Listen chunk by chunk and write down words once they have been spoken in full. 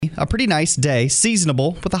A pretty nice day,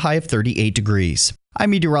 seasonable, with a high of 38 degrees. I'm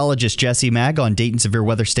meteorologist Jesse Mag on Dayton Severe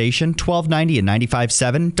Weather Station, 1290 and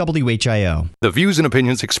 95.7 WHIO. The views and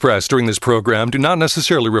opinions expressed during this program do not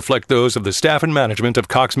necessarily reflect those of the staff and management of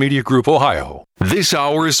Cox Media Group, Ohio. This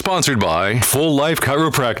hour is sponsored by Full Life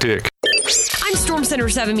Chiropractic. I'm Storm Center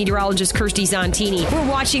 7 meteorologist Kirsty Zontini. We're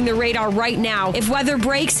watching the radar right now. If weather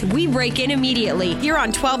breaks, we break in immediately. You're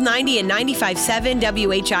on 1290 and 95.7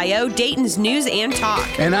 WHIO, Dayton's News and Talk.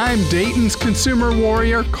 And I'm Dayton's consumer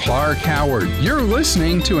warrior, Clark Howard. You're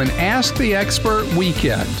listening to an Ask the Expert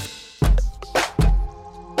weekend.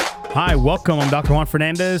 Hi, welcome. I'm Dr. Juan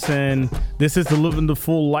Fernandez, and this is the Living the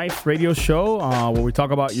Full Life radio show where we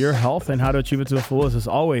talk about your health and how to achieve it to the fullest. As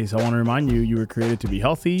always, I want to remind you, you were created to be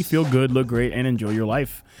healthy, feel good, look great, and enjoy your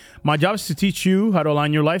life. My job is to teach you how to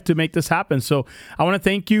align your life to make this happen. So I want to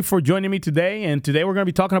thank you for joining me today, and today we're going to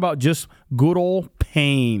be talking about just good old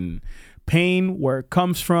pain. Pain, where it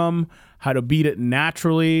comes from, how to beat it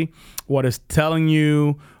naturally, what it's telling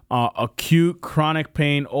you, acute, chronic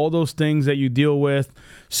pain, all those things that you deal with.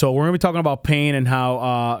 So we're going to be talking about pain and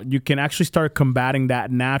how you can actually start combating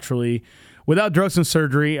that naturally without drugs and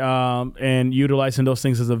surgery, and utilizing those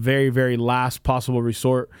things as a very, very last possible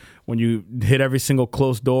resort when you hit every single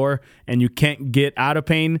closed door and you can't get out of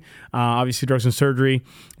pain. Obviously, drugs and surgery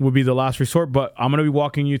would be the last resort, but I'm going to be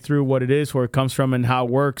walking you through what it is, where it comes from, and how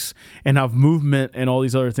it works, and how movement and all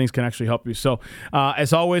these other things can actually help you. So,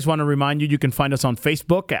 as always, want to remind you, you can find us on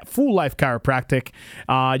Facebook at Full Life Chiropractic.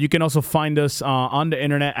 You can also find us on the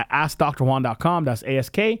internet at AskDrJuan.com. That's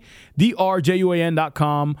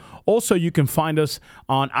AskDrJuan.com. Also, you can find us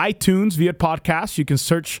on iTunes via podcast. You can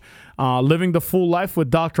search Living the Full Life with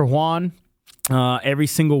Dr. Juan. Every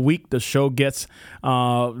single week, the show gets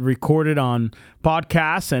recorded on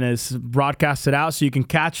podcasts and is broadcasted out, so you can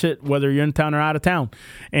catch it whether you're in town or out of town.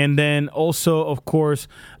 And then also, of course,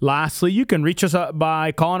 lastly, you can reach us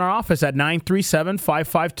by calling our office at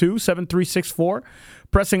 937-552-7364.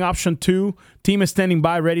 Pressing option 2, team is standing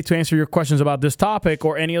by ready to answer your questions about this topic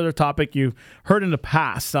or any other topic you've heard in the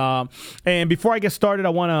past. And before I get started, I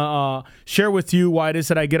want to share with you why it is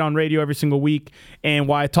that I get on radio every single week and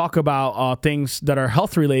why I talk about things that are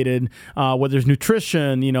health related, whether it's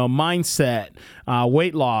nutrition, mindset,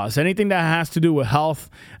 weight loss, anything that has to do with health.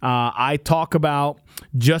 I talk about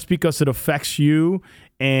just because it affects you.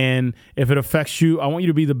 And if it affects you, I want you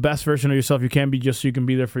to be the best version of yourself you can be, just so you can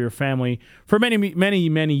be there for your family for many, many,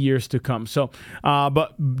 many years to come. So,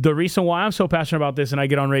 but the reason why I'm so passionate about this and I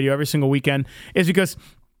get on radio every single weekend is because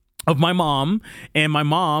of my mom, and my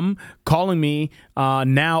mom calling me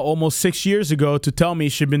now almost 6 years ago to tell me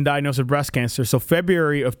she'd been diagnosed with breast cancer. So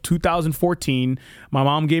February of 2014, my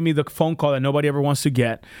mom gave me the phone call that nobody ever wants to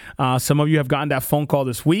get. Some of you have gotten that phone call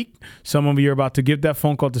this week. Some of you are about to give that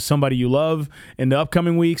phone call to somebody you love in the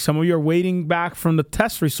upcoming week. Some of you are waiting back from the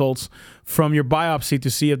test results from your biopsy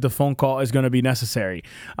to see if the phone call is going to be necessary.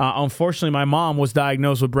 Unfortunately, my mom was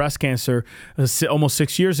diagnosed with breast cancer almost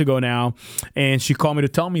 6 years ago now, and she called me to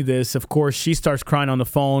tell me this. Of course, she starts crying on the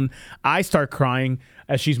phone. I start crying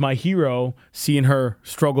as she's my hero, seeing her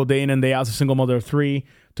struggle day in and day out as a single mother of 3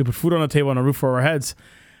 to put food on the table and a roof over our heads.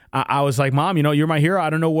 I was like, Mom, you're my hero. I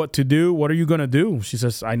don't know what to do. What are you going to do? She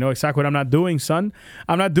says, I know exactly what I'm not doing, son.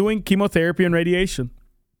 I'm not doing chemotherapy and radiation.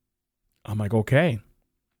 I'm like, okay.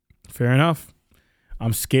 Fair enough.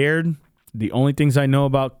 I'm scared. The only things I know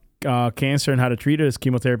about cancer and how to treat it is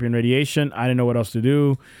chemotherapy and radiation. I didn't know what else to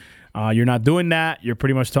do. You're not doing that. You're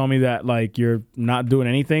pretty much telling me that you're not doing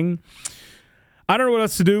anything. I don't know what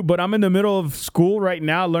else to do, but I'm in the middle of school right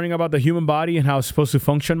now learning about the human body and how it's supposed to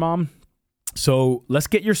function, Mom. So let's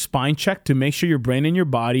get your spine checked to make sure your brain and your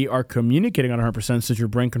body are communicating on 100% since your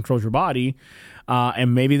brain controls your body.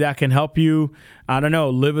 And maybe that can help you, I don't know,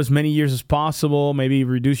 live as many years as possible, maybe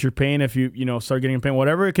reduce your pain if you start getting in pain,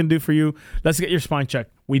 whatever it can do for you. Let's get your spine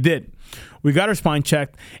checked. We did. We got our spine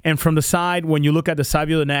checked. And from the side, when you look at the side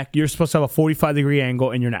view of the neck, you're supposed to have a 45-degree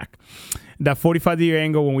angle in your neck. That 45-degree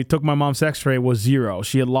angle, when we took my mom's x-ray, was 0.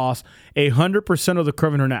 She had lost 100% of the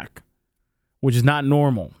curve in her neck, which is not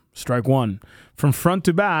normal. Strike one. From front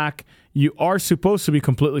to back, you are supposed to be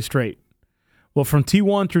completely straight. Well, from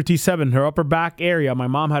T1 through T7, her upper back area, my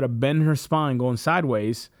mom had to bend her spine going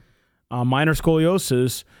sideways, minor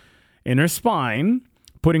scoliosis in her spine,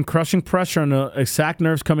 putting crushing pressure on the exact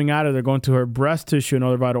nerves coming out of there, going to her breast tissue and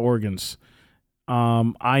other vital organs.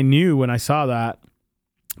 I knew when I saw that,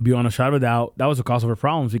 beyond a shadow of a doubt, that was the cause of her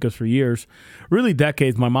problems, because for years, really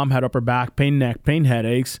decades, my mom had upper back pain, neck pain,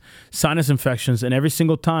 headaches, sinus infections, and every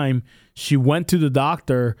single time she went to the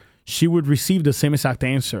doctor, she would receive the same exact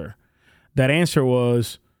answer. That answer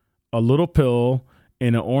was a little pill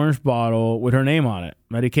in an orange bottle with her name on it.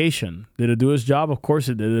 Medication. Did it do its job? Of course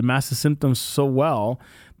it did. It masked the symptoms so well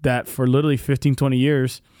that for literally 15, 20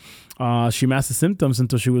 years, she masked the symptoms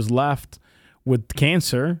until she was left with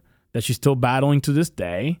cancer that she's still battling to this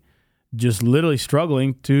day, just literally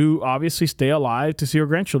struggling to obviously stay alive to see her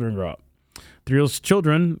grandchildren grow up. 3 of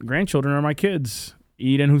those grandchildren are my kids.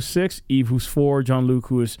 Eden, who's 6, Eve, who's 4, John Luke,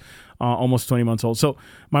 who is almost 20 months old. So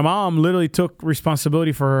my mom literally took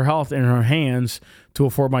responsibility for her health in her hands to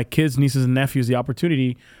afford my kids, nieces, and nephews the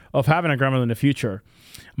opportunity of having a grandmother in the future.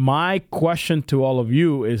 My question to all of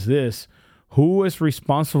you is this: who is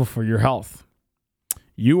responsible for your health?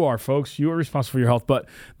 You are, folks. You are responsible for your health. But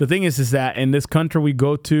the thing is that in this country, we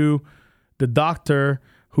go to the doctor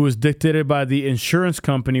who is dictated by the insurance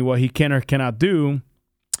company what he can or cannot do.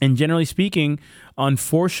 And generally speaking,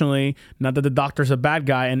 unfortunately, not that the doctor's a bad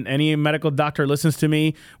guy, and any medical doctor listens to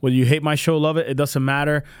me, whether you hate my show, love it, it doesn't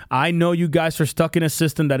matter. I know you guys are stuck in a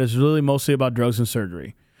system that is really mostly about drugs and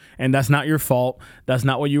surgery. And that's not your fault. That's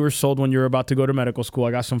not what you were sold when you were about to go to medical school.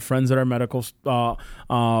 I got some friends that are medical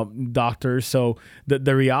doctors. So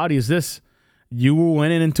the reality is this: you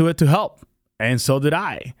went into it to help, and so did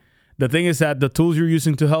I. The thing is that the tools you're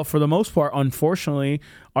using to help, for the most part, unfortunately,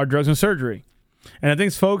 are drugs and surgery. And I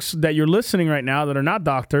think, folks, that you're listening right now that are not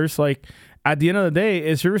doctors, like, at the end of the day,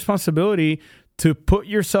 it's your responsibility to put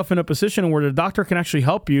yourself in a position where the doctor can actually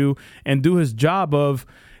help you and do his job of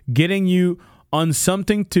getting you on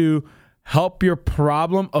something to help your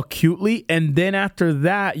problem acutely. And then after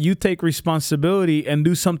that, you take responsibility and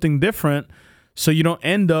do something different so you don't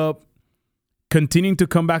end up continuing to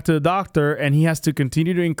come back to the doctor and he has to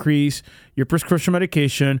continue to increase your prescription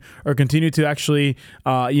medication or continue to actually,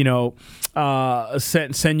 send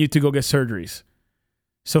you to go get surgeries.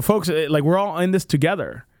 So, folks, like, we're all in this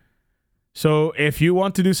together. So if you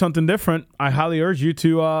want to do something different, I highly urge you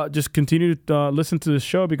to just continue to listen to this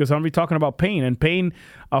show, because I'm going to be talking about pain, and pain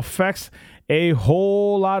affects a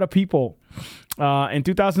whole lot of people. In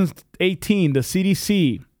 2018, the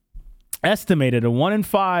CDC estimated that 1 in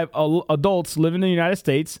 5 adults living in the United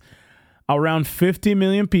States, around 50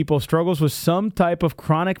 million people, struggles with some type of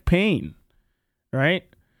chronic pain, right?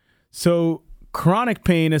 So chronic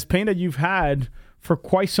pain is pain that you've had for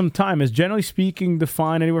quite some time, is generally speaking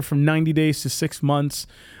defined anywhere from 90 days to 6 months.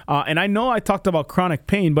 And I know I talked about chronic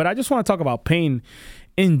pain, but I just want to talk about pain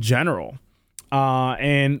in general.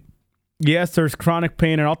 And yes, there's chronic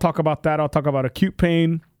pain, and I'll talk about that. I'll talk about acute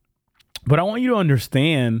pain. But I want you to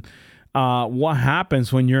understand what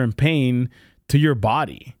happens when you're in pain to your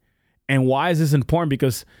body. And why is this important?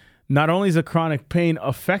 Because not only is the chronic pain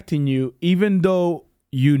affecting you, even though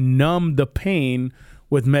you numb the pain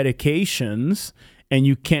with medications and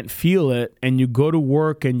you can't feel it, and you go to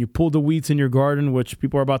work and you pull the weeds in your garden, which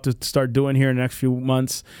people are about to start doing here in the next few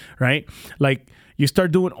months, right? Like, you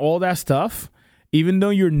start doing all that stuff, even though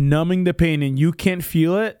you're numbing the pain and you can't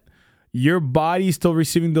feel it, your body is still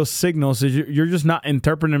receiving those signals. You're just not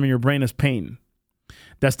interpreting them in your brain as pain.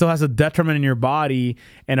 That still has a detriment in your body,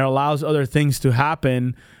 and it allows other things to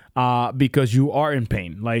happen because you are in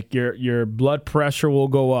pain. Like, your blood pressure will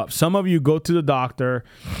go up. Some of you go to the doctor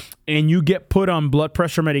and you get put on blood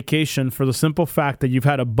pressure medication for the simple fact that you've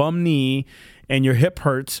had a bum knee and your hip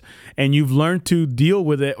hurts, and you've learned to deal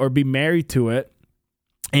with it or be married to it,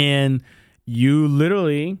 and you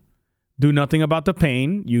literally do nothing about the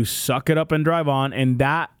pain. You suck it up and drive on, and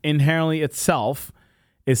that inherently itself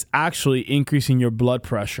is actually increasing your blood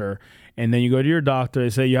pressure. And then you go to your doctor,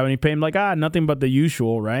 they say, you have any pain? I'm like, nothing but the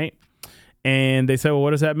usual, right? And they say, well,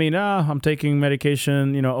 what does that mean? I'm taking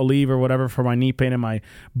medication, Aleve or whatever for my knee pain and my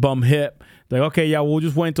bum hip. Like, okay, yeah, we'll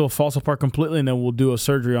just wait until it falls apart completely, and then we'll do a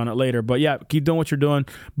surgery on it later. But yeah, keep doing what you're doing.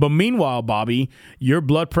 But meanwhile, Bobby, your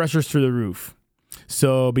blood pressure's through the roof.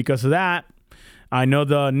 So because of that, I know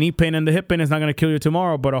the knee pain and the hip pain is not going to kill you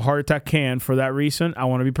tomorrow, but a heart attack can. For that reason, I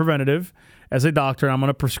want to be preventative. As a doctor, I'm going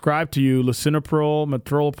to prescribe to you lisinopril,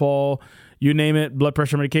 metrolpol, you name it, blood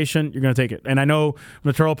pressure medication, you're going to take it. And I know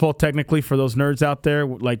metrolpol, technically, for those nerds out there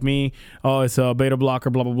like me, it's a beta blocker,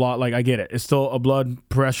 blah, blah, blah. Like, I get it. It's still a blood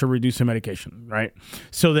pressure reducing medication, right?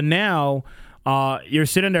 So then now you're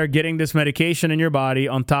sitting there getting this medication in your body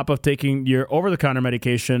on top of taking your over-the-counter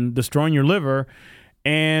medication, destroying your liver,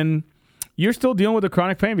 and you're still dealing with the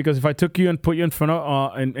chronic pain, because if I took you and put you in front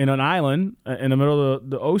of in an island in the middle of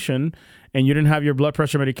the ocean, and you didn't have your blood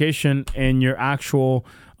pressure medication and your actual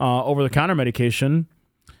over-the-counter medication,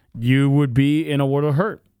 you would be in a world of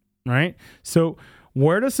hurt, right? So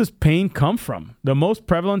where does this pain come from? The most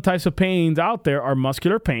prevalent types of pains out there are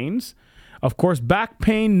muscular pains. Of course, back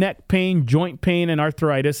pain, neck pain, joint pain, and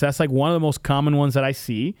arthritis. That's like one of the most common ones that I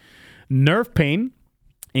see. Nerve pain.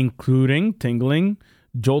 including tingling,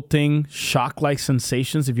 jolting, shock-like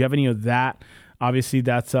sensations. If you have any of that, obviously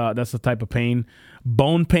that's the type of pain.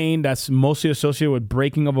 Bone pain, that's mostly associated with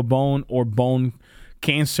breaking of a bone or bone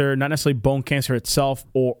cancer, not necessarily bone cancer itself,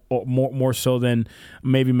 or more so than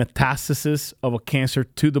maybe metastasis of a cancer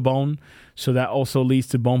to the bone. So that also leads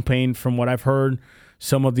to bone pain. From what I've heard,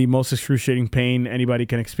 some of the most excruciating pain anybody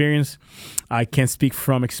can experience. I can't speak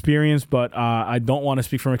from experience, but I don't want to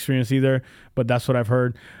speak from experience either, but that's what I've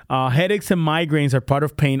heard. Headaches and migraines are part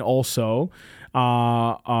of pain also.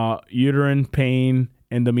 Uterine pain,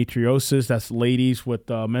 endometriosis, that's ladies with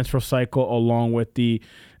the menstrual cycle, along with the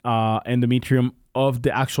endometrium of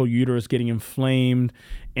the actual uterus getting inflamed,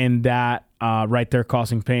 and that right there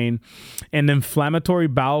causing pain. And inflammatory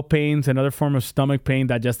bowel pains, another form of stomach pain,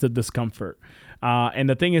 digestive discomfort. And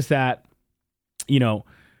the thing is that,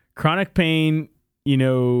 chronic pain,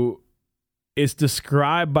 is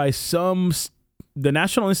described by the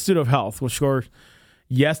National Institute of Health, which are,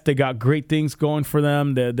 yes, they got great things going for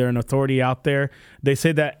them. They're an authority out there. They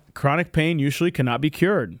say that chronic pain usually cannot be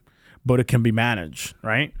cured, but it can be managed,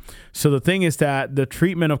 right? So the thing is that the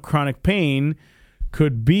treatment of chronic pain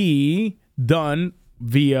could be done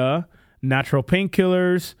via natural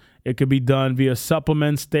painkillers. It could be done via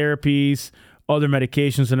supplements, therapies, other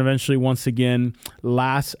medications, and eventually, once again,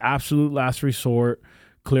 absolute last resort,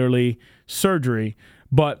 clearly surgery.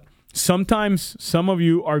 But sometimes some of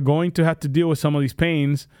you are going to have to deal with some of these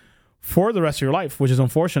pains for the rest of your life, which is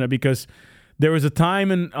unfortunate, because there was a time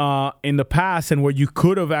in the past and where you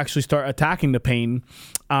could have actually started attacking the pain,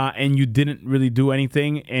 and you didn't really do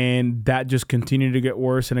anything, and that just continued to get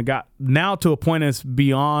worse, and it got now to a point that's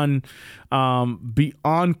beyond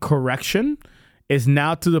correction. Is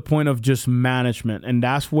now to the point of just management, and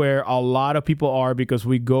that's where a lot of people are, because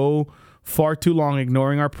we go far too long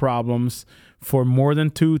ignoring our problems for more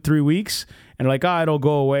than 2-3 weeks, and it'll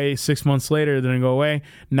go away. 6 months later, it didn't go away.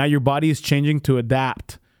 Now your body is changing to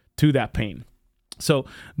adapt to that pain. So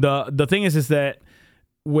the thing is that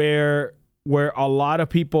where a lot of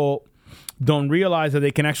people don't realize that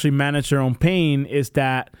they can actually manage their own pain is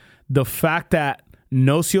that the fact that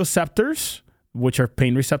nociceptors, which are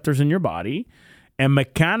pain receptors in your body, and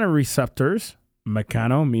mechanoreceptors,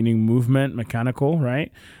 mechano meaning movement, mechanical,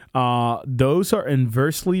 right? Those are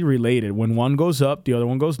inversely related. When one goes up, the other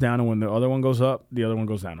one goes down, and when the other one goes up, the other one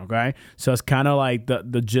goes down, okay? So it's kind of like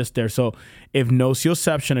the gist there. So if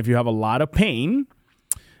nociception, if you have a lot of pain,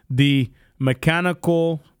 the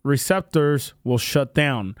mechanical receptors will shut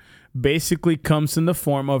down. Basically comes in the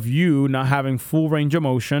form of you not having full range of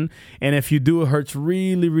motion, and if you do, it hurts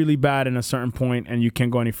really, really bad in a certain point, and you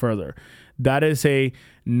can't go any further. That is a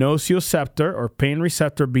nociceptor or pain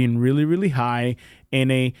receptor being really, really high,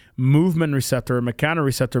 and a movement receptor or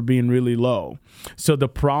mechanoreceptor being really low. So the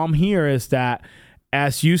problem here is that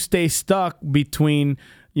as you stay stuck between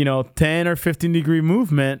 10 or 15 degree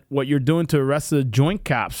movement, what you're doing to the rest of the joint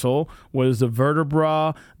capsule, whether it's the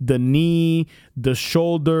vertebra, the knee, the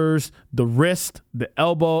shoulders, the wrist, the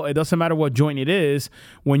elbow, it doesn't matter what joint it is,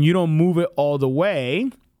 when you don't move it all the way,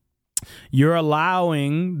 you're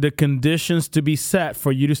allowing the conditions to be set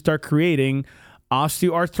for you to start creating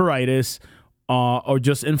osteoarthritis or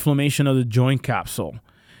just inflammation of the joint capsule.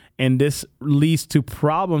 And this leads to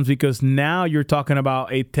problems, because now you're talking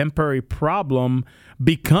about a temporary problem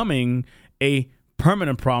becoming a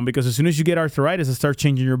permanent problem, because as soon as you get arthritis, it starts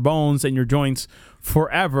changing your bones and your joints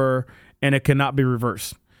forever, and it cannot be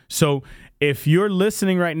reversed. So if you're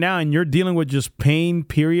listening right now and you're dealing with just pain,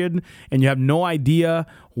 period, and you have no idea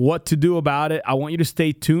what to do about it, I want you to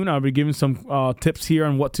stay tuned. I'll be giving some tips here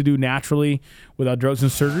on what to do naturally without drugs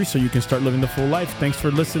and surgery so you can start living the full life. Thanks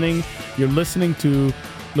for listening. You're listening to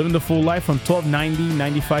Living the Full Life from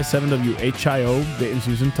 1290 95.7 WHIO, Dayton's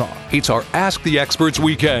News and Talk. It's our Ask the Experts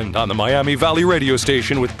weekend on the Miami Valley radio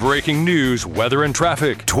station with breaking news, weather, and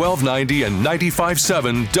traffic. 1290 and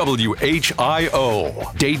 95.7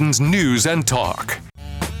 WHIO, Dayton's News and Talk.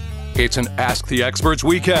 It's an Ask the Experts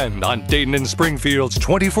weekend on Dayton and Springfield's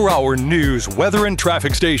 24-hour news, weather, and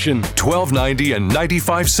traffic station. 1290 and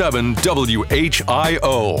 95.7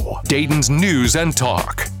 WHIO, Dayton's News and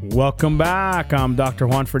Talk. Welcome back. I'm Dr.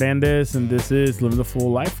 Juan Fernandez, and this is Living the Full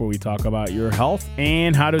Life, where we talk about your health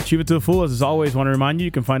and how to achieve it to the full. As always, I want to remind you,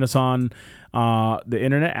 you can find us on the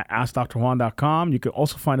internet at AskDrJuan.com. You can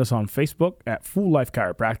also find us on Facebook at Full Life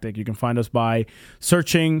Chiropractic. You can find us by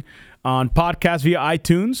searching on podcast via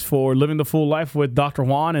iTunes for Living the Full Life with Dr.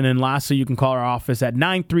 Juan. And then lastly, you can call our office at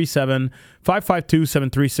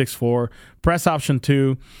 937-552-7364. Press option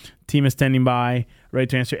 2. Team is standing by, ready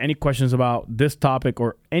to answer any questions about this topic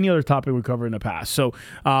or any other topic we covered in the past. So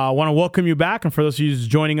I want to welcome you back. And for those of you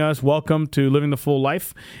joining us, welcome to Living the Full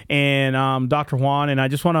Life. And Dr. Juan, and I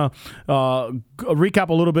just want to recap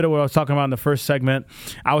a little bit of what I was talking about in the first segment.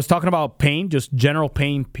 I was talking about pain, just general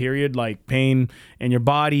pain, period, like pain in your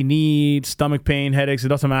body, needs, stomach pain, headaches, it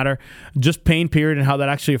doesn't matter. Just pain, period, and how that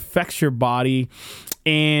actually affects your body.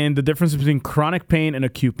 And the difference between chronic pain and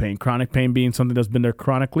acute pain. Chronic pain being something that's been there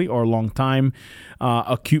chronically or a long time.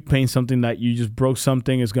 Acute pain, something that you just broke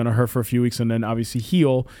something, is going to hurt for a few weeks and then obviously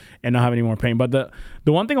heal and not have any more pain. But the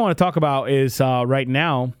one thing I want to talk about is right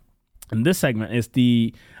now in this segment is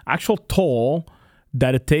the actual toll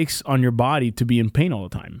that it takes on your body to be in pain all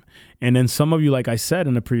the time. And then some of you, like I said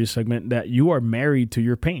in the previous segment, that you are married to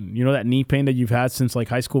your pain. You know, that knee pain that you've had since like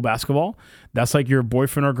high school basketball, that's like your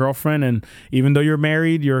boyfriend or girlfriend. And even though you're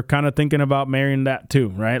married, you're kind of thinking about marrying that too,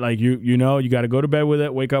 right? Like you know, you got to go to bed with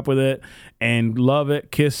it, wake up with it, and love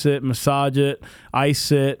it, kiss it, massage it, ice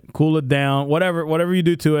it, cool it down, whatever you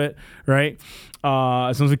do to it, right?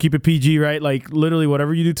 As long as we keep it PG, right? Like literally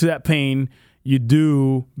whatever you do to that pain, you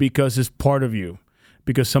do because it's part of you.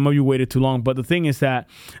 Because some of you waited too long. But the thing is that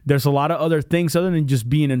there's a lot of other things other than just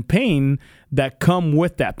being in pain that come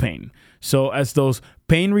with that pain. So as those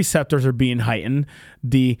pain receptors are being heightened,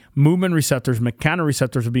 the movement receptors,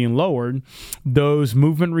 mechanoreceptors are being lowered. Those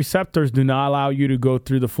movement receptors do not allow you to go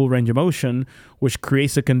through the full range of motion, which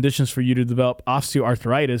creates the conditions for you to develop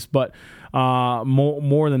osteoarthritis. But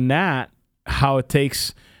more than that, how it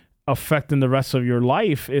takes effect in the rest of your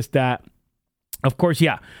life is that, of course,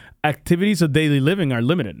 activities of daily living are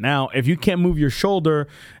limited. Now, if you can't move your shoulder,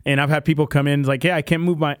 and I've had people come in like, I can't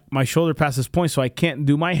move my shoulder past this point, so I can't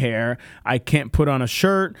do my hair, I can't put on a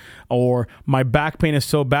shirt, or my back pain is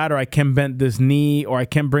so bad, or I can't bend this knee, or I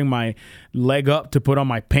can't bring my leg up to put on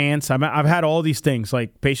my pants. I've had all these things.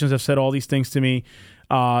 Like patients have said all these things to me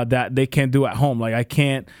that they can't do at home. Like I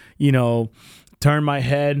can't, turn my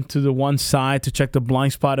head to the one side to check the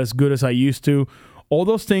blind spot as good as I used to. All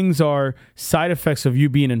those things are side effects of you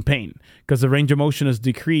being in pain because the range of motion is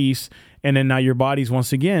decreased, and then now your body's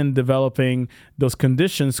once again developing those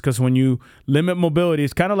conditions because when you limit mobility,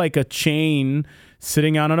 it's kind of like a chain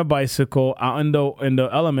sitting out on a bicycle out in the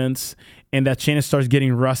elements, and that chain starts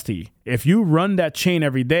getting rusty. If you run that chain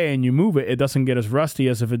every day and you move it, it doesn't get as rusty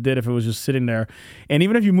as if it did if it was just sitting there. And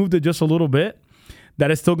even if you moved it just a little bit, that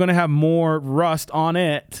is still going to have more rust on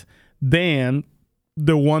it than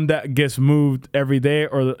the one that gets moved every day,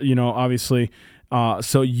 or obviously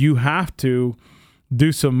so you have to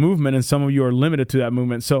do some movement, and some of you are limited to that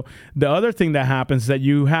movement. So the other thing that happens is that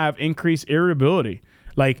you have increased irritability.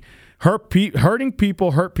 Like hurting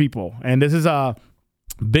people hurt people. And this is a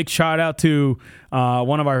big shout out to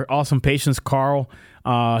one of our awesome patients, Carl.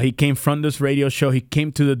 He came from this radio show. He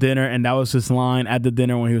came to the dinner, and that was his line at the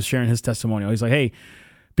dinner when he was sharing his testimonial. He's like, hey,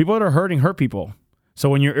 people that are hurting hurt people. So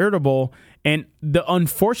when you're irritable, and the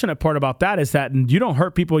unfortunate part about that is that you don't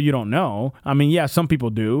hurt people you don't know. I mean, yeah, some people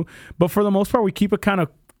do. But for the most part, we keep it kind of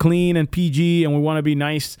clean and PG, and we want to be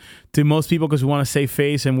nice to most people because we want to save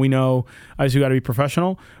face, and we know, obviously, you got to be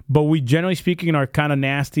professional. But we, generally speaking, are kind of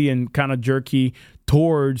nasty and kind of jerky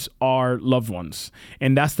towards our loved ones.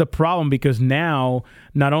 And that's the problem, because now,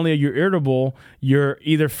 not only are you irritable, you're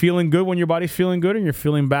either feeling good when your body's feeling good, and you're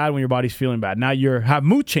feeling bad when your body's feeling bad. Now you have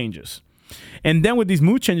mood changes. And then with these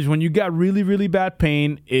mood changes, when you got really, really bad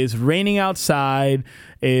pain, it's raining outside,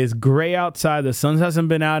 it's gray outside, the sun hasn't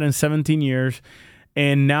been out in 17 years,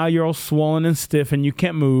 and now you're all swollen and stiff and you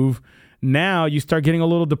can't move. Now you start getting a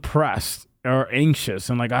little depressed or anxious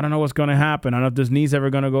and like, I don't know what's going to happen. I don't know if this knee's ever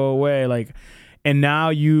going to go away. And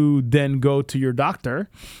now you then go to your doctor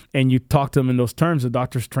and you talk to them in those terms. The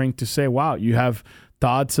doctor's trained to say, wow, you have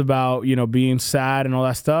thoughts about, being sad and all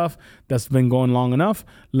that stuff. That's been going long enough.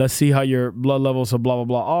 Let's see how your blood levels of blah, blah,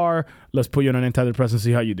 blah are. Let's put you on an antidepressant and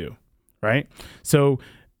see how you do, right? So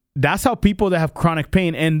that's how people that have chronic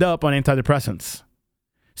pain end up on antidepressants.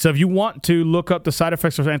 So if you want to look up the side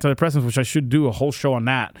effects of antidepressants, which I should do a whole show on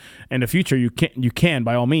that in the future, you can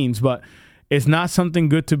by all means, but it's not something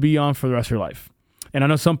good to be on for the rest of your life. And I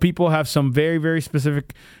know some people have some very, very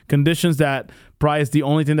specific conditions that probably is the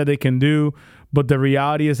only thing that they can do. But the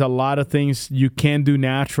reality is a lot of things you can do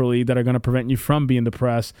naturally that are going to prevent you from being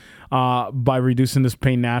depressed by reducing this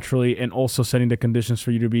pain naturally and also setting the conditions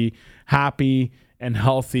for you to be happy and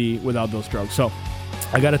healthy without those drugs. So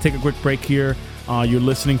I got to take a quick break here. You're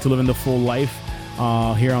listening to Living the Full Life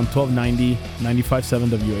here on 1290, 95.7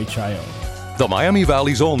 WHIO. The Miami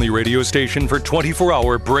Valley's only radio station for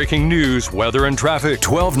 24-hour breaking news, weather, and traffic.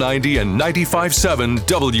 1290 and 95.7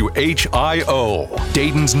 WHIO.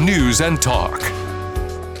 Dayton's News and Talk.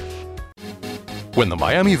 When the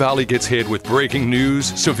Miami Valley gets hit with breaking news,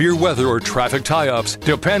 severe weather, or traffic tie-ups,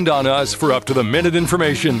 depend on us for up-to-the-minute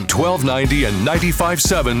information. 1290 and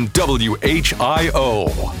 95.7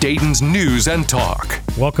 WHIO, Dayton's News and Talk.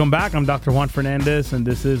 Welcome back. I'm Dr. Juan Fernandez, and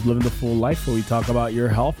this is Living the Full Life, where we talk about your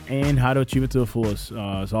health and how to achieve it to the fullest.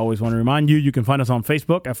 As always, want to remind you, you can find us on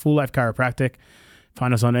Facebook at Full Life Chiropractic.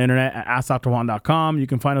 Find us on the internet at AskDrJuan.com. You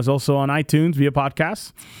can find us also on iTunes via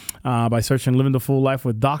podcasts by searching Living the Full Life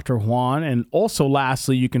with Dr. Juan. And also,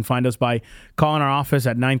 lastly, you can find us by calling our office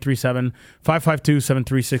at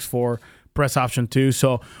 937-552-7364, press option 2.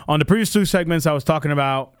 So on the previous 2 segments, I was talking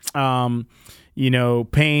about,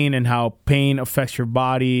 pain and how pain affects your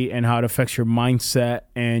body and how it affects your mindset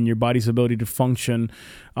and your body's ability to function.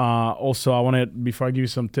 Also, I want to, before I give you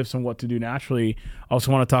some tips on what to do naturally, I also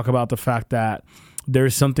want to talk about the fact that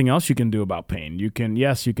there's something else you can do about pain. You can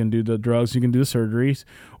do the drugs, you can do the surgeries,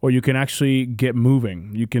 or you can actually get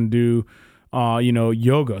moving. You can do,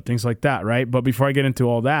 yoga, things like that, right? But before I get into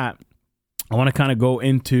all that, I want to kind of go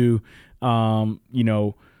into,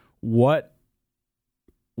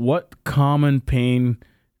 what common pain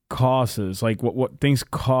causes, like what things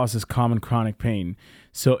causes common chronic pain.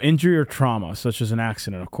 So injury or trauma, such as an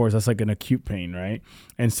accident, of course, that's like an acute pain, right?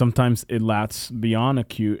 And sometimes it lasts beyond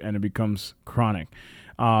acute and it becomes chronic.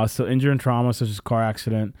 So injury and trauma, such as a car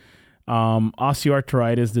accident,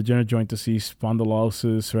 osteoarthritis, degenerative joint disease,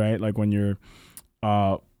 spondylosis, right? Like when you're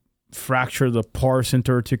fracture the pars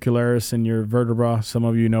interarticularis in your vertebra. Some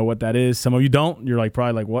of you know what that is. Some of you don't. You're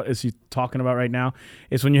probably like, what is he talking about right now?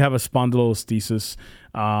 It's when you have a spondylolisthesis.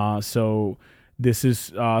 So this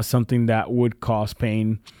is something that would cause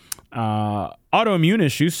pain. Autoimmune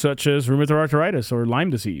issues such as rheumatoid arthritis or Lyme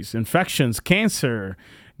disease, infections, cancer,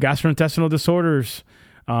 gastrointestinal disorders,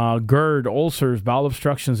 GERD, ulcers, bowel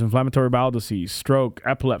obstructions, inflammatory bowel disease, stroke,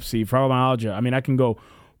 epilepsy, fibromyalgia. I mean, I can go.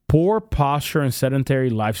 Poor posture and sedentary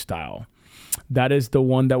lifestyle. That is the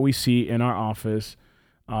one that we see in our office,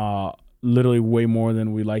 literally way more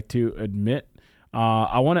than we like to admit.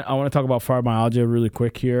 I want to talk about fibromyalgia really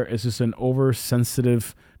quick here. It's just an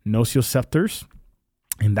oversensitive nociceptors,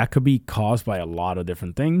 and that could be caused by a lot of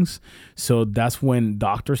different things. So that's when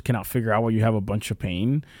doctors cannot figure out why you have a bunch of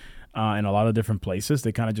pain in a lot of different places.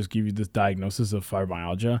 They kind of just give you this diagnosis of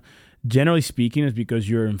fibromyalgia. Generally speaking, it's because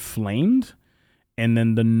you're inflamed, and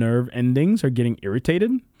then the nerve endings are getting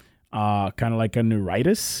irritated, kind of like a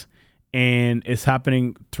neuritis, and it's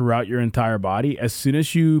happening throughout your entire body. As soon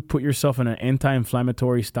as you put yourself in an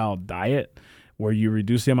anti-inflammatory style diet where you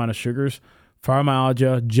reduce the amount of sugars,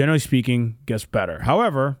 fibromyalgia, generally speaking, gets better.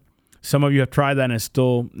 However, some of you have tried that and it's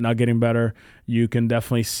still not getting better. You can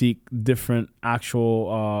definitely seek different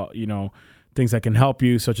actual, things that can help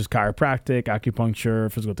you, such as chiropractic,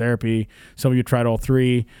 acupuncture, physical therapy. Some of you tried all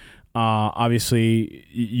 3. Obviously,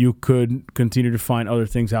 you could continue to find other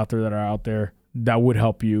things out there that would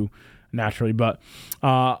help you naturally. But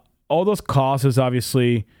all those causes,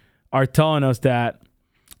 obviously, are telling us that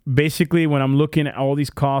basically when I'm looking at all these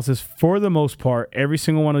causes, for the most part, every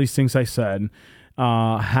single one of these things I said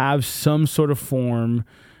have some sort of form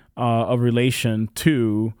of relation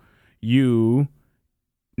to you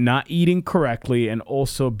not eating correctly and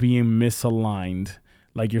also being misaligned.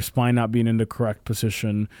 Like your spine not being in the correct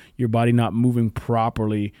position, your body not moving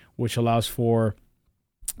properly, which allows for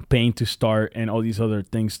pain to start and all these other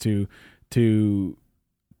things to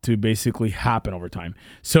basically happen over time.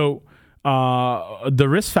 So the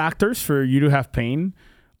risk factors for you to have pain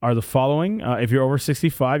are the following. If you're over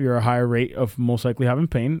 65, you're a higher rate of most likely having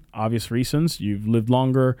pain. Obvious reasons. You've lived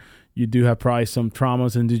longer. You do have probably some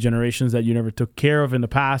traumas and degenerations that you never took care of in the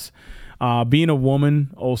past. Being a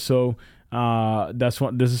woman also, this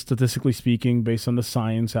is statistically speaking based on the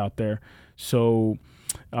science out there. So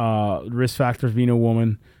risk factors, being a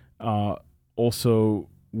woman also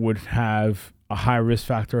would have a high risk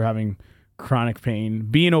factor having chronic pain.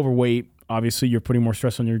 Being overweight, obviously you're putting more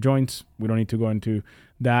stress on your joints. We don't need to go into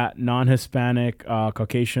that. Non-Hispanic,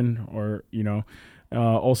 Caucasian, or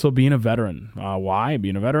also being a veteran. Why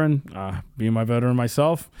being a veteran? Being my veteran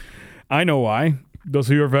myself, I know why. Those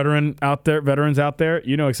of you who are veterans out there,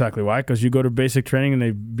 you know exactly why. Because you go to basic training and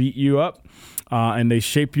they beat you up, and they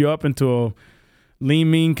shape you up into a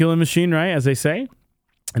lean, mean killing machine, right? As they say,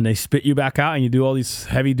 and they spit you back out, and you do all these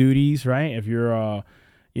heavy duties, right? If you're a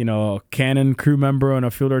cannon crew member on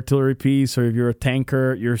a field artillery piece, or if you're a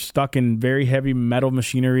tanker, you're stuck in very heavy metal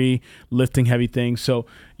machinery, lifting heavy things. So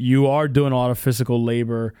you are doing a lot of physical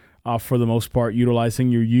labor for the most part, utilizing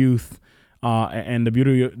your youth and the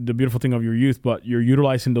beautiful thing of your youth, but you're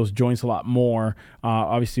utilizing those joints a lot more,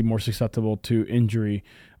 obviously more susceptible to injury.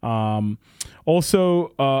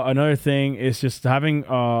 Also, another thing is just having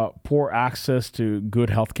poor access to good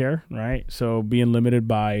healthcare, right? So being limited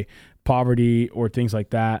by poverty or things like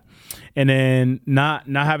that, and then not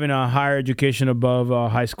having a higher education above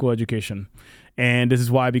high school education. And this is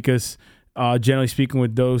why, because generally speaking,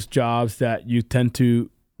 with those jobs that you tend to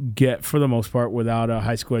get for the most part without a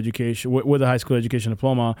high school education, with a high school education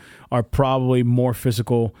diploma, are probably more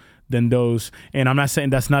physical than those. And I'm not saying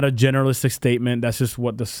that's not a generalistic statement. That's just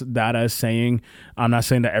what the data is saying. I'm not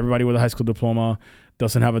saying that everybody with a high school diploma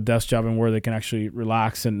doesn't have a desk job and where they can actually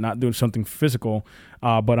relax and not do something physical.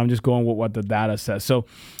 But I'm just going with what the data says. So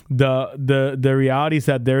the reality is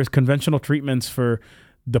that there's conventional treatments for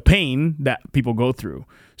the pain that people go through.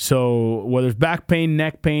 So whether it's back pain,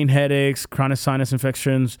 neck pain, headaches, chronic sinus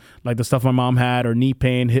infections, like the stuff my mom had, or knee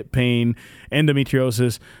pain, hip pain,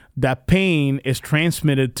 endometriosis, that pain is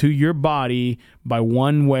transmitted to your body by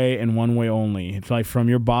one way and one way only. It's like from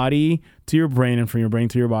your body to your brain and from your brain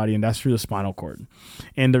to your body, and that's through the spinal cord.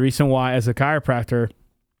 And the reason why, as a chiropractor,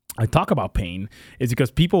 I talk about pain is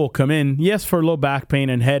because people will come in, yes, for low back pain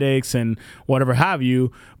and headaches and whatever have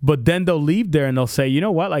you, but then they'll leave there and they'll say, you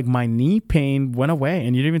know what, like my knee pain went away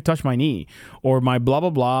and you didn't even touch my knee, or my blah, blah,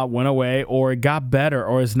 blah went away, or it got better,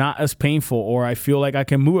 or it's not as painful, or I feel like I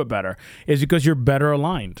can move it better. It's because you're better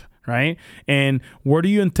aligned, right? And where do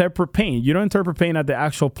you interpret pain? You don't interpret pain at the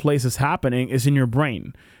actual place it's happening. It's in your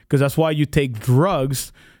brain, because that's why you take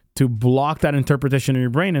drugs to block that interpretation in your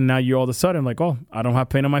brain. And now you're all of a sudden like, oh, I don't have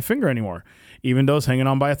pain on my finger anymore, even though it's hanging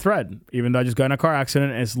on by a thread, even though I just got in a car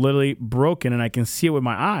accident and it's literally broken and I can see it with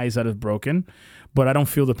my eyes that it's broken, but I don't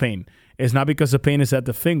feel the pain. It's not because the pain is at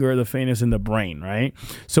the finger, the pain is in the brain, right?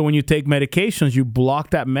 So when you take medications, you block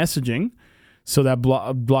that messaging. So that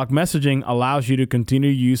block messaging allows you to continue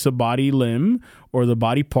to use the body limb or the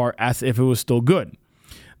body part as if it was still good.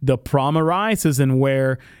 The problem arises in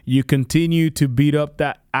where you continue to beat up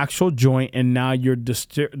that actual joint, and now you're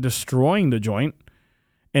destroying the joint,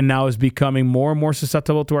 and now it's becoming more and more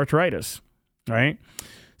susceptible to arthritis, right?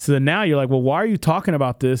 So then now you're like, well, why are you talking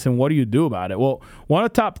about this, and what do you do about it? Well, one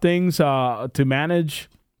of the top things to manage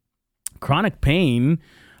chronic pain,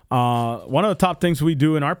 one of the top things we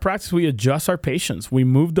do in our practice, we adjust our patients. We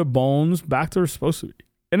move the bones back to where they're supposed to be.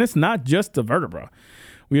 And it's not just the vertebra.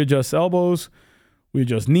 We adjust elbows, we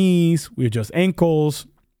adjust knees, we adjust ankles.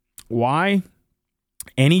 Why?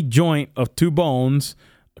 Any joint of two bones,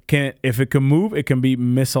 if it can move, it can be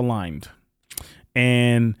misaligned.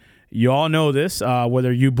 And you all know this,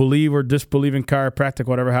 whether you believe or disbelieve in chiropractic,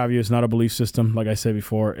 whatever have you, it's not a belief system. Like I said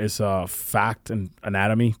before, it's a fact and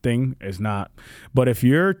anatomy thing. It's not. But if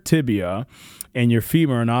your tibia and your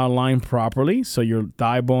femur are not aligned properly, so your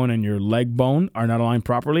thigh bone and your leg bone are not aligned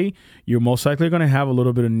properly, you're most likely going to have a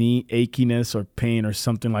little bit of knee achiness or pain or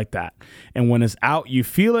something like that. And when it's out, you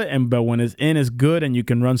feel it, but when it's in, it's good, and you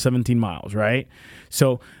can run 17 miles, right?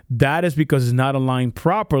 So that is because it's not aligned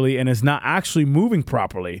properly and it's not actually moving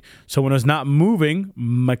properly. So when it's not moving,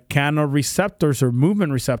 mechanoreceptors or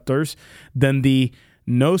movement receptors, then the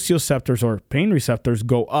nociceptors or pain receptors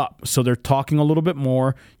go up. So they're talking a little bit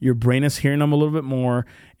more. Your brain is hearing them a little bit more,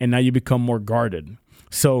 and now you become more guarded.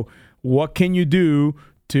 So what can you do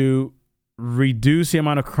to reduce the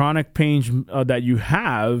amount of chronic pain that you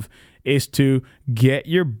have is to get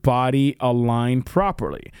your body aligned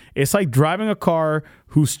properly. It's like driving a car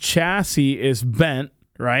whose chassis is bent,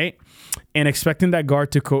 right? And expecting that car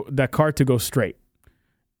to go straight.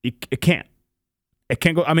 It can't. It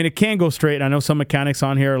can't go. I mean, it can go straight. I know some mechanics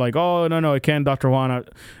on here are like, oh, no, it can, Dr. Juan,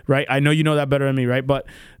 right? I know you know that better than me, right? But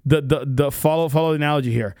the follow the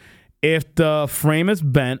analogy here. If the frame is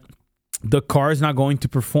bent, the car is not going to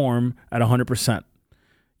perform at 100%.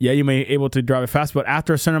 Yeah, you may be able to drive it fast, but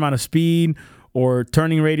after a certain amount of speed or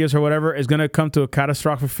turning radius or whatever, it's going to come to a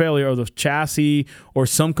catastrophic failure of the chassis or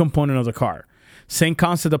some component of the car. Same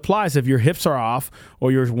concept applies if your hips are off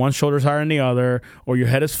or your one shoulder is higher than the other or your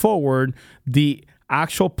head is forward. The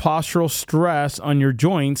actual postural stress on your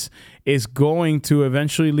joints is going to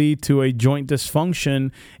eventually lead to a joint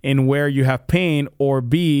dysfunction in where you have pain, or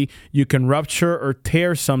B, you can rupture or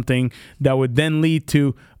tear something that would then lead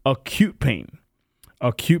to acute pain.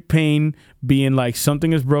 Acute pain being like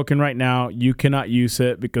something is broken right now, you cannot use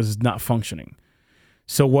it because it's not functioning.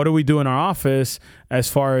 So what do we do in our office? As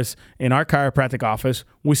far as in our chiropractic office,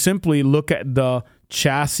 we simply look at the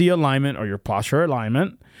chassis alignment or your posture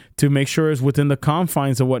alignment to make sure it's within the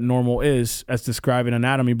confines of what normal is, as described in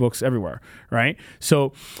anatomy books everywhere, right?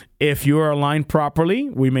 So if you are aligned properly,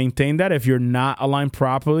 we maintain that. If you're not aligned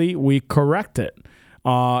properly, we correct it.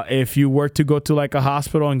 If you were to go to like a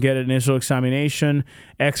hospital and get an initial examination,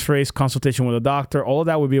 x-rays, consultation with a doctor, all of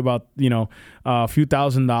that would be about, a few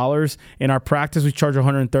 $1,000s. In our practice, we charge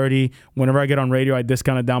 $130. Whenever I get on radio, I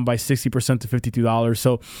discount it down by 60% to $52.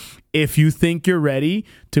 So if you think you're ready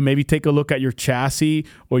to maybe take a look at your chassis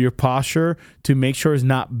or your posture to make sure it's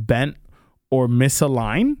not bent or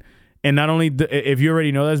misaligned, and not only if you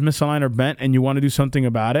already know that it's misaligned or bent and you want to do something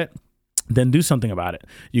about it, then do something about it.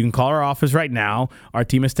 You can call our office right now. Our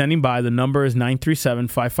team is standing by. The number is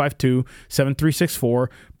 937-552-7364.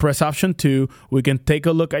 Press option 2. We can take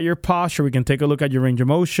a look at your posture. We can take a look at your range of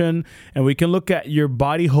motion, and we can look at your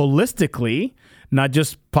body holistically, not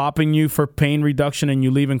just popping you for pain reduction and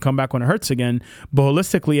you leave and come back when it hurts again, but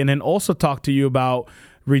holistically, and then also talk to you about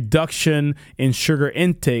reduction in sugar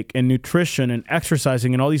intake and nutrition and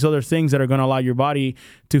exercising and all these other things that are going to allow your body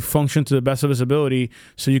to function to the best of its ability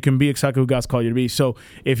so you can be exactly who God's called you to be. So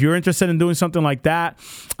if you're interested in doing something like that,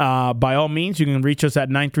 by all means, you can reach us at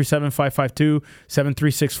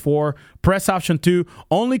 937-552-7364. Press option 2.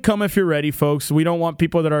 Only come if you're ready, folks. We don't want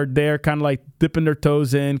people that are there kind of like dipping their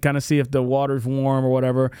toes in, kind of see if the water's warm or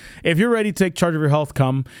whatever. If you're ready to take charge of your health,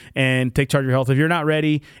 come and take charge of your health. If you're not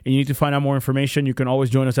ready and you need to find out more information, you can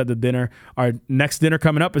always join us at the dinner. Our next dinner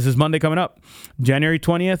coming up is this Monday coming up, January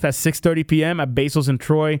 20th at 6:30 p.m. at Basil's in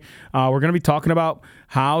Troy. We're going to be talking about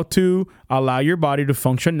how to allow your body to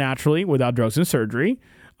function naturally without drugs and surgery.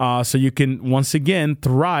 So you can, once again,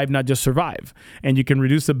 thrive, not just survive. And you can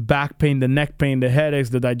reduce the back pain, the neck pain, the headaches,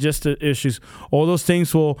 the digestive issues. All those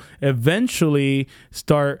things will eventually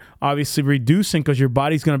start, obviously, reducing because your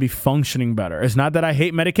body's going to be functioning better. It's not that I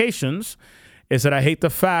hate medications. It's that I hate the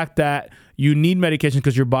fact that you need medication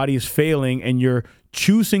because your body is failing and you're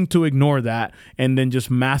choosing to ignore that and then just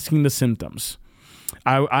masking the symptoms.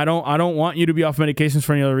 I don't want you to be off medications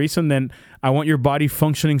for any other reason than I want your body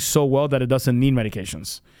functioning so well that it doesn't need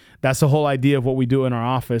medications. That's the whole idea of what we do in our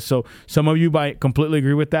office. So some of you might completely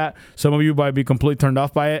agree with that. Some of you might be completely turned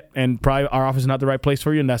off by it, and probably our office is not the right place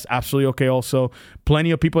for you, and that's absolutely okay also.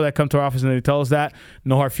 Plenty of people that come to our office and they tell us that,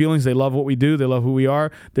 no hard feelings. They love what we do. They love who we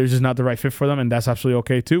are. They're just not the right fit for them, and that's absolutely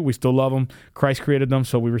okay too. We still love them. Christ created them,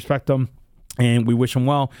 so we respect them. And we wish them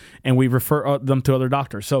well, and we refer them to other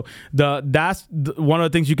doctors. So that's one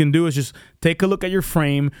of the things you can do is just take a look at your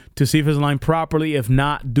frame to see if it's aligned properly. If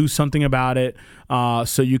not, do something about it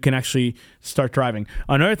so you can actually start driving.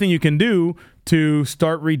 Another thing you can do to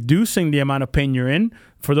start reducing the amount of pain you're in,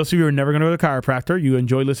 for those of you who are never going to go to the chiropractor, you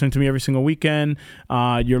enjoy listening to me every single weekend.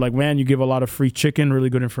 You're like, man, you give a lot of free chicken,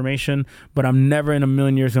 really good information, but I'm never in a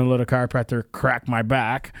million years going to let a chiropractor crack my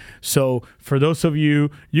back. So for those of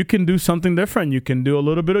you, you can do something different. You can do a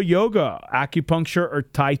little bit of yoga, acupuncture, or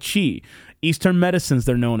Tai Chi. Eastern medicines,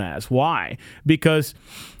 they're known as. Why? Because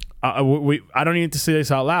I don't need to say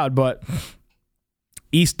this out loud, but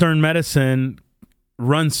Eastern medicine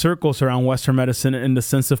runs circles around Western medicine in the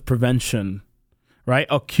sense of prevention. Right?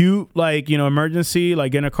 Acute, emergency,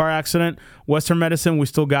 like in a car accident, Western medicine, we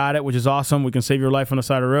still got it, which is awesome. We can save your life on the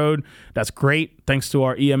side of the road. That's great. Thanks to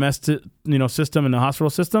our EMS, system and the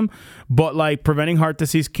hospital system. But like preventing heart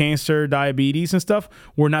disease, cancer, diabetes and stuff,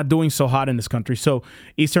 we're not doing so hot in this country. So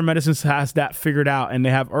Eastern medicine has that figured out, and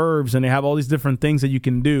they have herbs and they have all these different things that you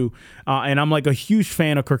can do. And I'm like a huge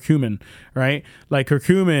fan of curcumin, right? Like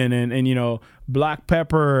curcumin and black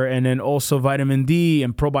pepper, and then also vitamin D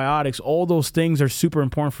and probiotics. All those things are super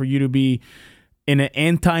important for you to be in an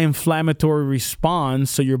anti-inflammatory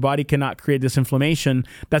response so your body cannot create this inflammation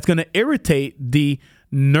that's going to irritate the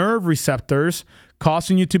nerve receptors,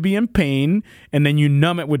 causing you to be in pain, and then you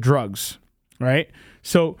numb it with drugs, right?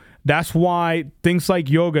 So that's why things like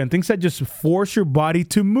yoga and things that just force your body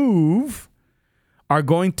to move are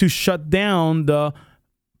going to shut down the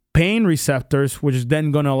pain receptors, which is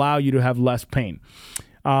then going to allow you to have less pain.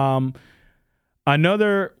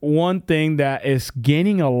 Another one thing that is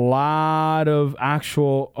gaining a lot of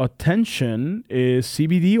actual attention is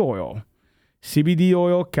CBD oil. CBD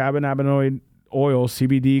oil, cannabinoid oil,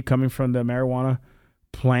 CBD coming from the marijuana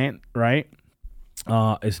plant, right?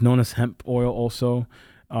 It's known as hemp oil also,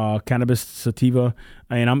 cannabis sativa.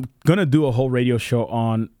 And I'm going to do a whole radio show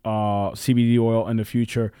on CBD oil in the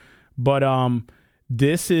future. But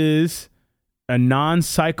this is a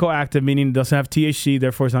non-psychoactive, meaning it doesn't have THC,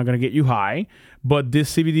 therefore it's not going to get you high, But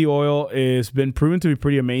this CBD oil has been proven to be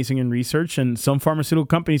pretty amazing in research, and some pharmaceutical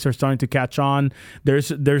companies are starting to catch on.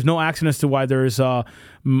 There's no accident as to why there's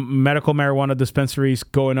medical marijuana dispensaries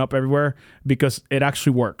going up everywhere, because it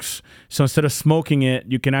actually works. So instead of smoking it,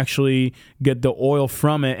 you can actually get the oil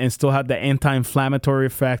from it and still have the anti-inflammatory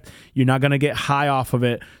effect. You're not going to get high off of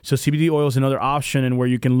it. So CBD oil is another option, and where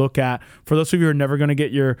you can look at, for those of you who are never going to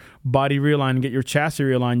get your body realigned and get your chassis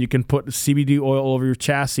realigned, you can put CBD oil over your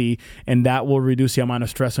chassis, and that will reduce the amount of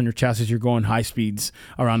stress on your chassis as you're going high speeds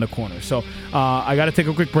around the corner. So I got to take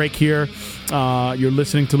a quick break here. You're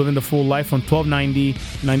listening to Living the Full Life on 1290,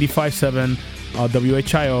 95.7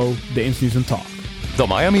 WHIO, Dayton's News and Talk. The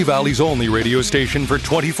Miami Valley's only radio station for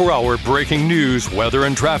 24-hour breaking news, weather,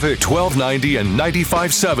 and traffic. 1290 and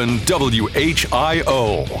 95.7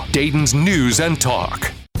 WHIO, Dayton's News and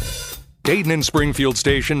Talk. Dayton and Springfield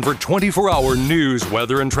station for 24-hour news,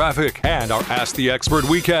 weather, and traffic, and our Ask the Expert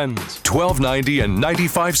weekends. 1290 and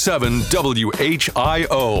 95.7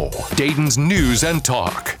 WHIO, Dayton's News and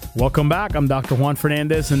Talk. Welcome back. I'm Dr. Juan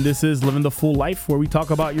Fernandez, and this is Living the Full Life, where we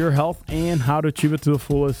talk about your health and how to achieve it to the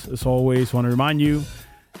fullest. As always, I want to remind you,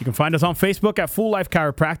 you can find us on Facebook at Full Life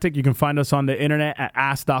Chiropractic. You can find us on the internet at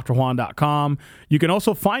AskDrJuan.com. You can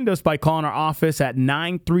also find us by calling our office at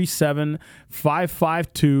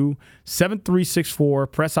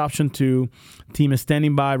 937-552-7364. Press option 2. Team is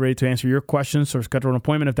standing by, ready to answer your questions or schedule an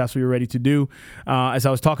appointment if that's what you're ready to do. As I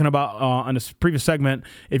was talking about on this previous segment,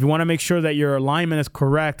 if you want to make sure that your alignment is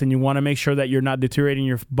correct and you want to make sure that you're not deteriorating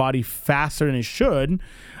your body faster than it should,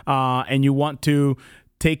 and you want to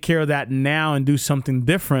take care of that now and do something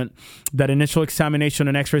different, that initial examination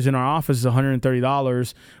and x-rays in our office is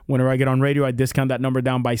 $130. Whenever I get on radio, I discount that number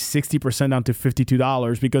down by 60% down to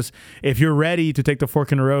 $52, because if you're ready to take the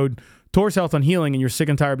fork in the road towards health and healing and you're sick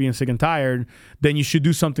and tired of being sick and tired, then you should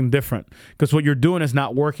do something different, because what you're doing is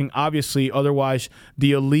not working, obviously. Otherwise,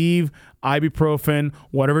 the Aleve, ibuprofen,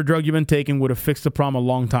 whatever drug you've been taking would have fixed the problem a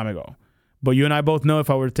long time ago. But you and I both know if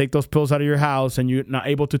I were to take those pills out of your house and you're not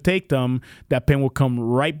able to take them, that pain will come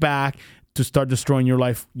right back to start destroying your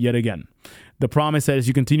life yet again. The problem is that as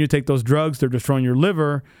you continue to take those drugs, they're destroying your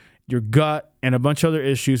liver, your gut, and a bunch of other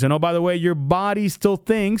issues. And oh, by the way, your body still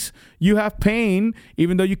thinks you have pain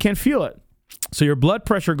even though you can't feel it. So your blood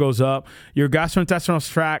pressure goes up, your gastrointestinal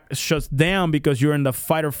tract shuts down because you're in the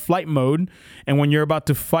fight or flight mode. And when you're about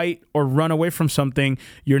to fight or run away from something,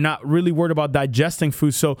 you're not really worried about digesting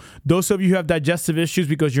food. So those of you who have digestive issues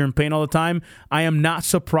because you're in pain all the time, I am not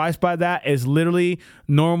surprised by that. It's literally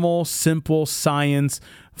normal, simple science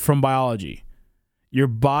from biology. Your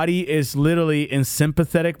body is literally in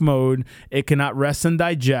sympathetic mode. It cannot rest and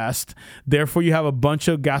digest. Therefore, you have a bunch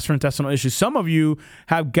of gastrointestinal issues. Some of you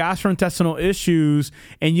have gastrointestinal issues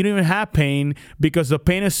and you don't even have pain because the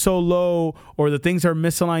pain is so low or the things are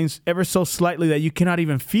misaligned ever so slightly that you cannot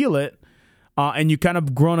even feel it. And you kind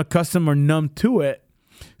of grown accustomed or numb to it.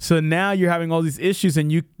 So now you're having all these issues,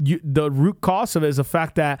 and you the root cause of it is the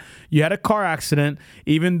fact that you had a car accident.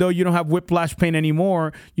 Even though you don't have whiplash pain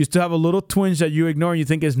anymore, you still have a little twinge that you ignore and you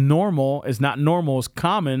think is normal. It's not normal, it's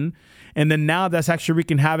common. And then now that's actually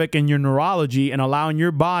wreaking havoc in your neurology and allowing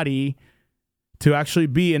your body to actually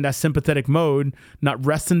be in that sympathetic mode, not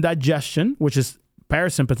rest and digestion, which is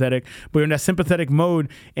parasympathetic, but you're in that sympathetic mode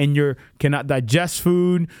and you cannot digest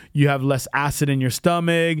food. You have less acid in your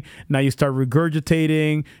stomach. Now you start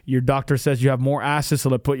regurgitating. Your doctor says you have more acid, so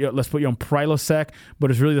let's put you on Prilosec, but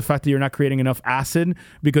it's really the fact that you're not creating enough acid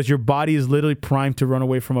because your body is literally primed to run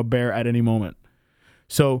away from a bear at any moment.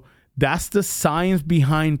 So that's the science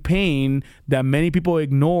behind pain that many people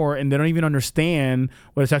ignore, and they don't even understand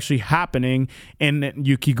what's actually happening. And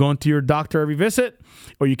you keep going to your doctor every visit,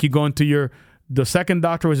 or you keep going to the second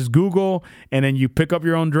doctor, which is Google, and then you pick up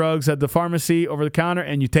your own drugs at the pharmacy over the counter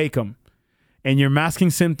and you take them. And you're masking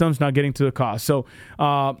symptoms, not getting to the cause. So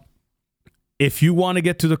if you want to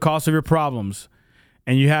get to the cause of your problems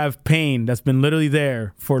and you have pain that's been literally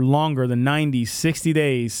there for longer than 90, 60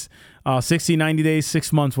 days, 60, 90 days,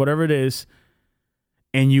 6 months, whatever it is,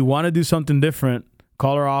 and you want to do something different,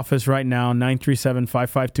 call our office right now,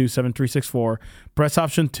 937-552-7364. Press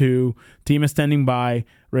option 2. Team is standing by,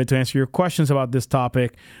 ready to answer your questions about this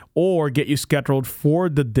topic, or get you scheduled for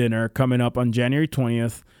the dinner coming up on January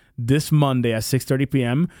 20th, this Monday at 6:30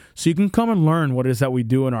 p.m. So you can come and learn what it is that we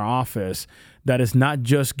do in our office that is not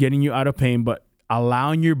just getting you out of pain, but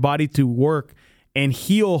allowing your body to work and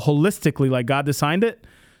heal holistically like God designed it.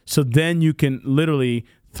 So then you can literally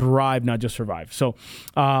thrive, not just survive. So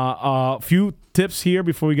a few tips here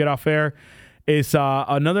before we get off air is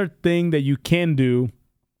another thing that you can do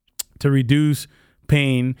to reduce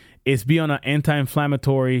pain is be on an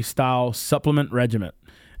anti-inflammatory style supplement regimen.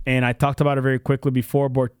 and I talked about it very quickly before,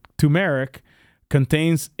 but turmeric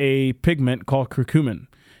contains a pigment called curcumin.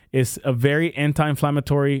 It's a very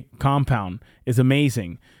anti-inflammatory compound. It's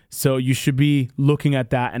amazing. So you should be looking at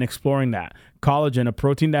that and exploring that. Collagen, a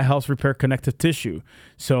protein that helps repair connective tissue.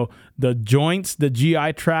 So the joints, the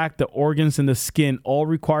GI tract, the organs, and the skin all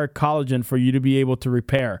require collagen for you to be able to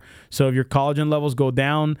repair. So if your collagen levels go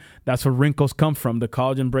down, that's where wrinkles come from. The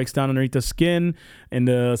collagen breaks down underneath the skin in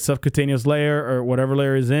the subcutaneous layer or whatever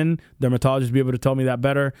layer is in. Dermatologists will be able to tell me that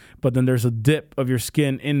better. But then there's a dip of your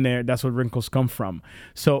skin in there. That's where wrinkles come from.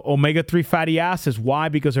 So omega-3 fatty acids. Why?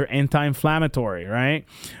 Because they're anti-inflammatory, right?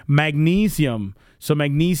 Magnesium. So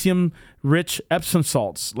magnesium-rich Epsom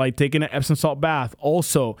salts, like taking an Epsom salt bath,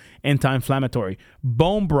 also anti-inflammatory.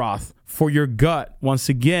 Bone broth for your gut, once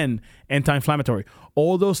again, anti-inflammatory.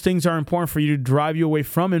 All those things are important for you to drive you away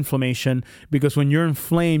from inflammation, because when you're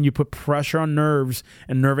inflamed, you put pressure on nerves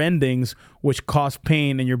and nerve endings, which cause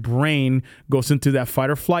pain, and your brain goes into that fight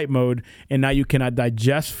or flight mode, and now you cannot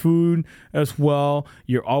digest food as well.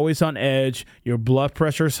 You're always on edge. Your blood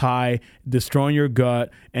pressure is high, destroying your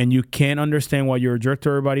gut, and you can't understand why you're a jerk to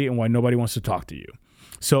everybody and why nobody wants to talk to you.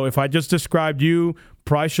 So if I just described you,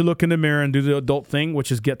 probably should look in the mirror and do the adult thing,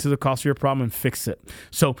 which is get to the cause of your problem and fix it.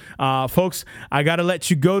 So, folks, I got to let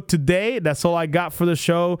you go today. That's all I got for the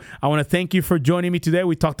show. I want to thank you for joining me today.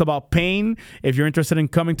 We talked about pain. If you're interested in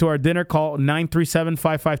coming to our dinner, call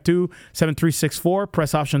 937-552-7364.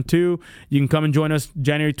 Press option 2. You can come and join us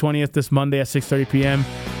January 20th, this Monday at 6:30 p.m.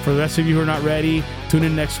 For the rest of you who are not ready, tune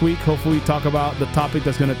in next week. Hopefully, we talk about the topic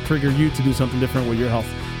that's going to trigger you to do something different with your health.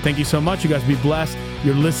 Thank you so much. You guys be blessed.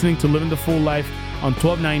 You're listening to Living the Full Life on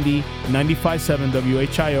 1290, 95.7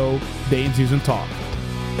 WHIO, Dayton's News and Talk.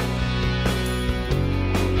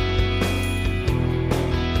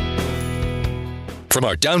 From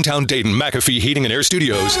our downtown Dayton McAfee Heating and Air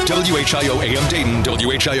Studios, WHIO AM Dayton,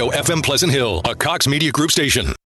 WHIO FM Pleasant Hill, a Cox Media Group station.